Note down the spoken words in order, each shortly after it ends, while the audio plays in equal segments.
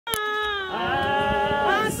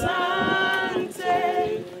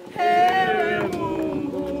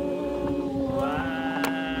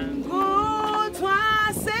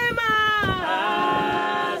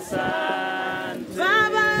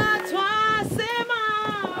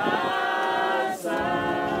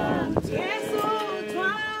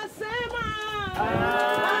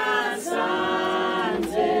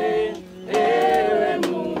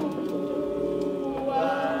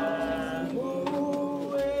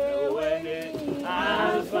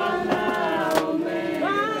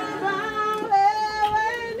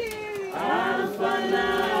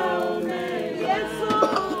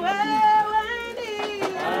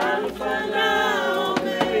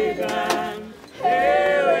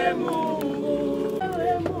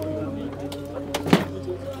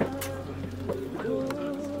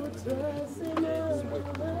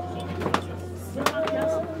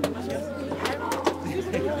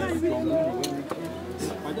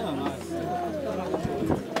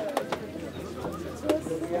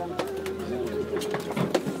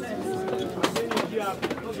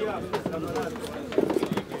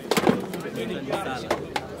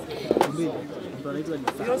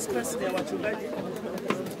Hiyo space ya wachungaji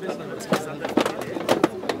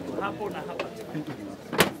hapo na hapa.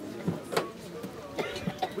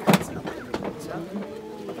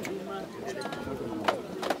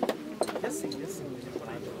 Yes.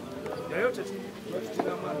 Yoyote tu.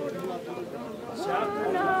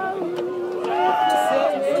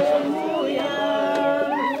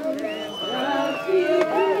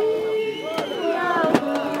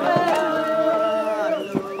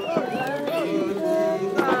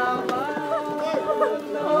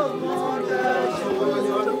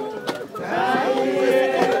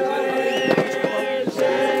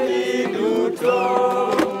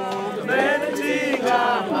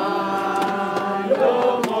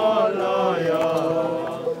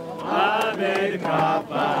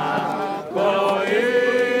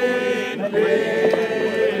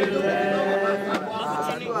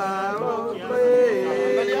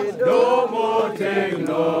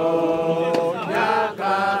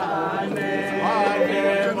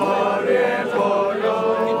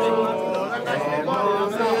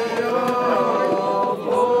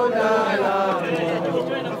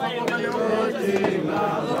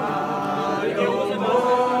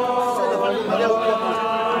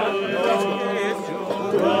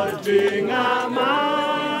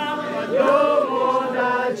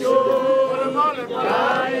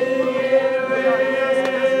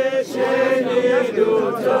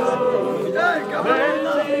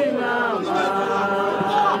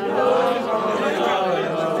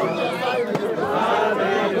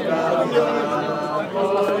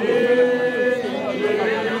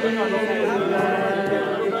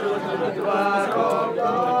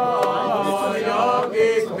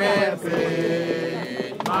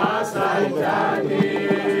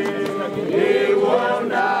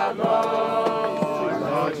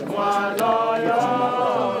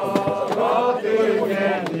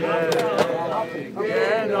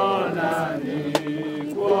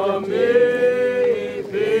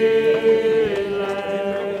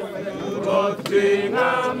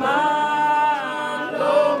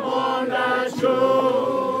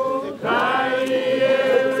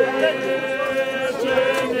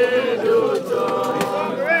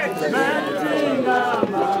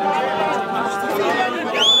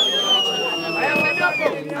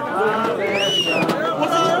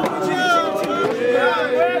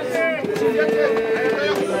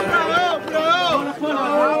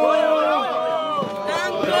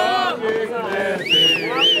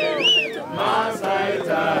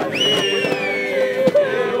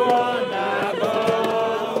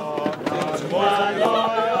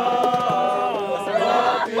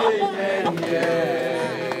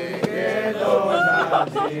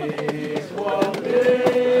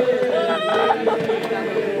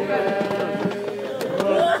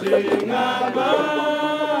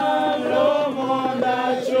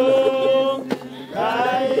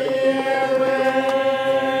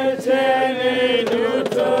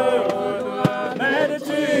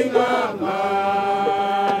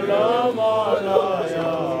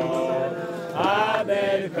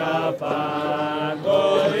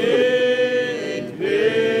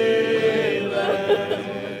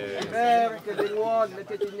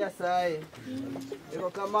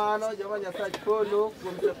 Kamano joma Nyasaye polo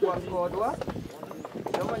kuom sekwa kodwa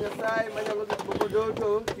joma Nyasaye manyalo gik moko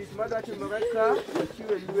duto tich madwatimore ka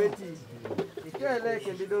ochiwe lweti ikele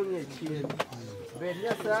kendo idong' e chien bed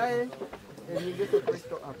Nyasaye e nying Yesu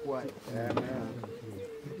Kristo akwayo amen.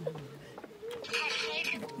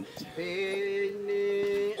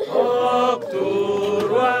 Pini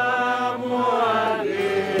okturwa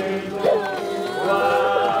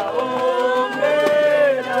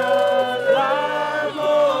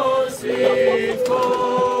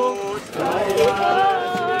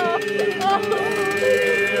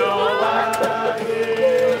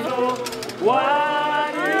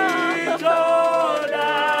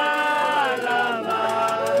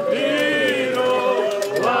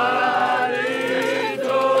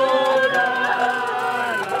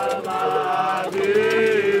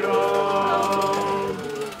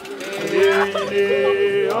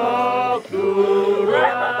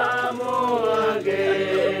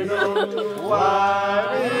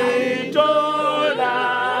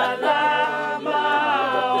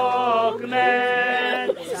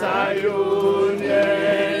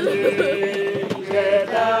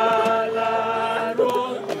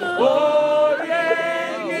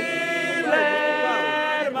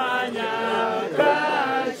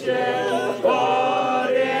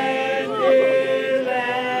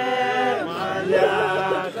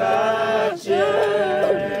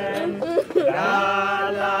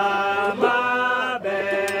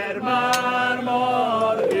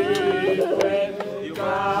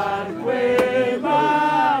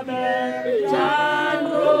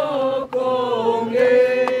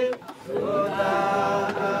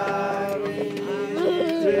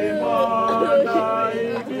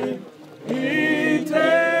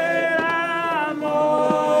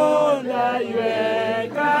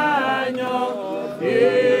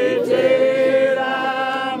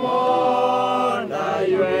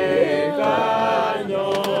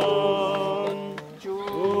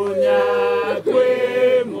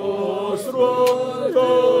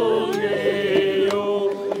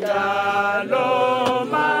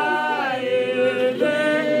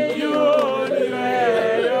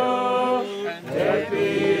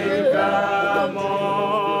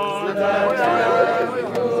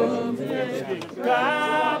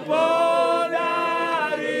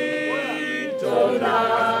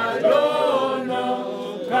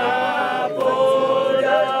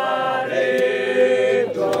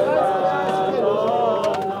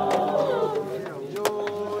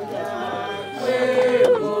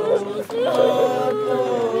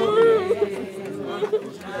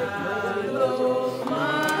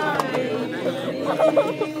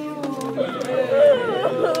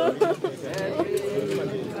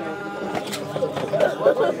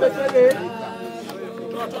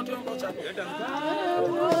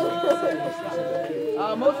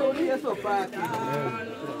Moso ni eso paki.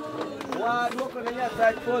 Waduoko ne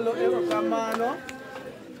Nyasaye polo erokamano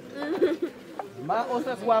ma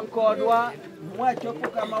osekwang' kodwa mwachopo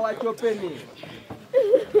kama wachopeni.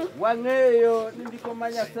 Wang'eyo ni ndiko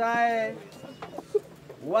ma Nyasaye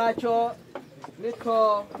wacho ni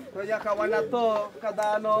tho to nyaka wanatho ka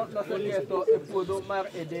dhano noseketho e puodho mar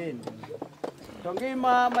Eden. To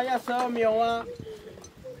ngima ma Nyasaye omiyowa,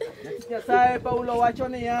 Nyasaye Paulo wacho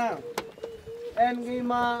niya, en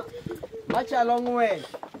ngima machalo ng'wech.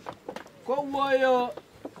 Kowuoyo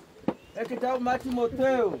e kitabu mar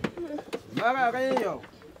Timotheo mar 2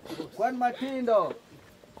 kwan matindo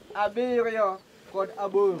 7 kod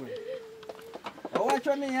 8.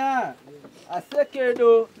 Owacho niya,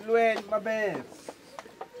 asekedo lweny maber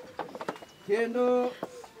kendo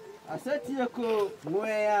asetieko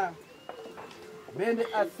ng'weya, bende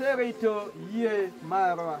aserito yie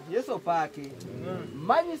marwa. Yesu paki.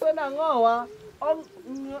 Manyiso nang'owa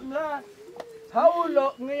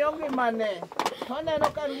Paulo ng'iyo ngimane, toneno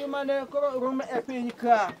ka ngimane koro rumo e piny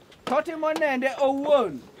ka, totimo nende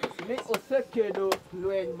owuon ni osekedo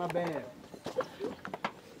lweny maber.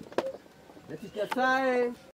 Nyasaye